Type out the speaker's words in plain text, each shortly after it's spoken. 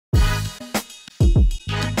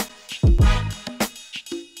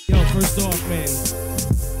First off, man.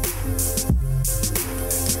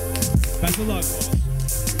 Best of luck,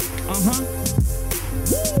 boss.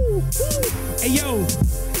 Woo, woo.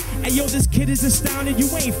 Hey yo, this kid is astounded. You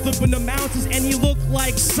ain't flipping the mountains, and you look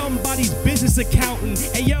like somebody's business accountant.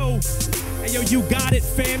 Hey yo, you got it,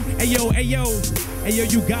 fam. Hey yo,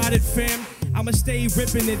 you got it, fam. I'ma stay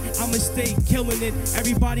ripping it, I'ma stay killing it.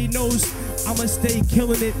 Everybody knows I'ma stay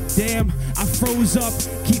killing it. Damn, I froze up,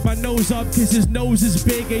 keep my nose up, cause his nose is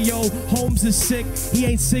big. Hey yo, Holmes is sick, he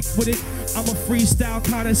ain't sick with it. I'm a freestyle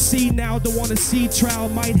kinda see now, don't wanna see trial.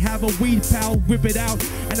 Might have a weed pal, whip it out,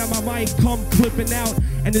 and I might come clipping out.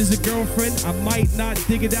 And there's a girlfriend, I might not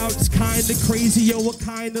dig it out. It's kinda crazy, yo, or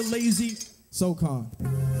kinda lazy. So calm.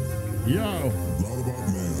 Yo,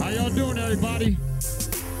 how y'all doing, everybody?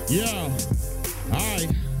 Yo, alright,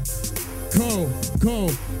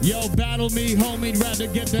 cool. Yo, battle me, homie, rather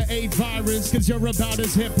get the AIDS virus, cause you're about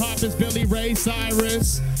as hip-hop as Billy Ray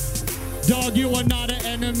Cyrus. Dog, you are not an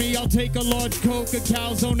enemy, I'll take a large Coke, a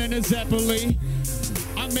calzone, and a Zeppeli.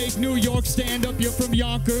 I make New York stand up, you're from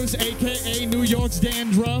Yonkers, aka New York's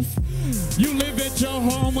dandruff. You live at your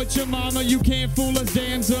home with your mama, you can't fool us,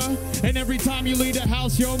 Danza. And every time you leave the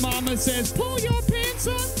house, your mama says, pull your pants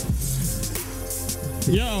up.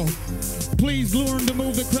 Yo, please learn to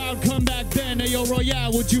move the crowd, come back then. Ayo,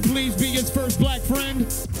 Royale, would you please be his first black friend?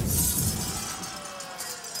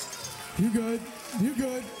 You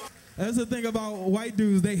good. That's the thing about white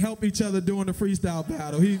dudes, they help each other during the freestyle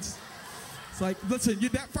battle. It's like, listen,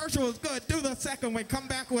 that first one was good, do the second one, come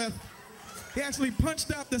back with. He actually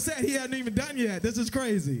punched up the set he hadn't even done yet. This is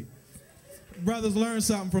crazy. Brothers, learn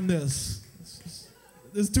something from this.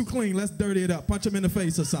 This is too clean, let's dirty it up. Punch him in the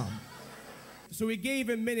face or something. So we gave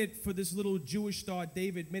a minute for this little Jewish star,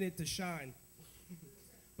 David, minute to shine.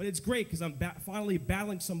 But it's great, because I'm finally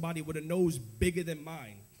battling somebody with a nose bigger than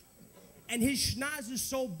mine. And his schnoz is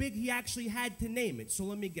so big, he actually had to name it. So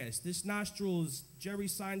let me guess. This nostril is Jerry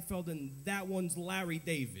Seinfeld, and that one's Larry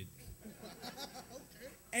David.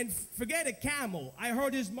 And forget a camel. I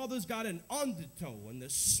heard his mother's got an undertow, and the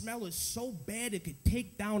smell is so bad it could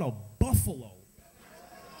take down a buffalo.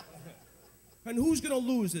 And who's going to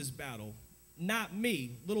lose this battle? Not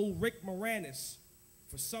me, little Rick Moranis,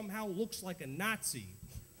 for somehow looks like a Nazi.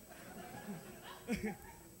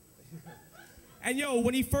 And yo,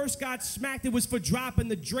 when he first got smacked, it was for dropping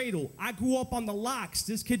the dreidel. I grew up on the locks.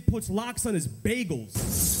 This kid puts locks on his bagels.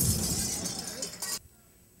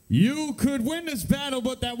 You could win this battle,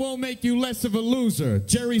 but that won't make you less of a loser.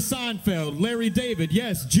 Jerry Seinfeld, Larry David,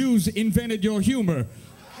 yes, Jews invented your humor.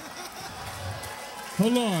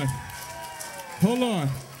 Hold on.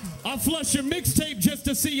 I'll flush your mixtape just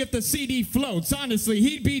to see if the CD floats. Honestly,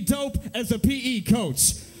 he'd be dope as a PE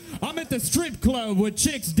coach. I'm at the strip club with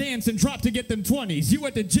chicks dance and drop to get them 20s. You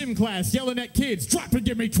at the gym class yelling at kids, drop and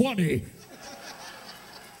give me 20.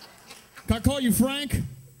 Can I call you Frank?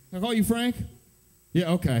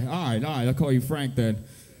 Yeah, okay. All right, I'll call you Frank then.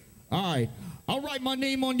 All right. I'll write my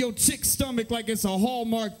name on your chick's stomach like it's a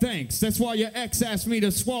Hallmark, thanks. That's why your ex asked me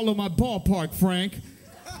to swallow my ballpark, Frank.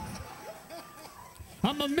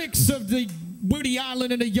 I'm a mix of the Woody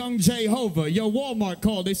Allen and the young Jehovah. Yo, Walmart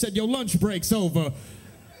called. They said your lunch break's over.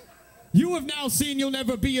 You have now seen you'll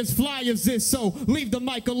never be as fly as this, so leave the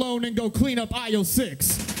mic alone and go clean up aisle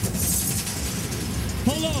 6.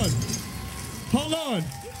 Hold on.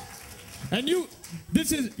 And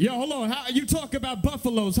hold on. How you talk about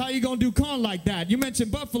buffaloes? How you gonna do corn like that? You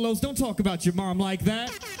mentioned buffaloes. Don't talk about your mom like that.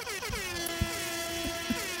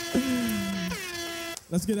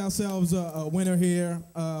 Let's get ourselves a winner here.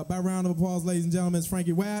 By round of applause, ladies and gentlemen, it's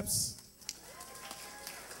Frankie Wapps.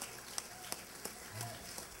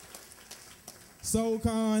 Soul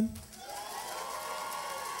Con.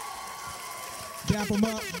 Dap him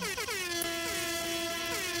up.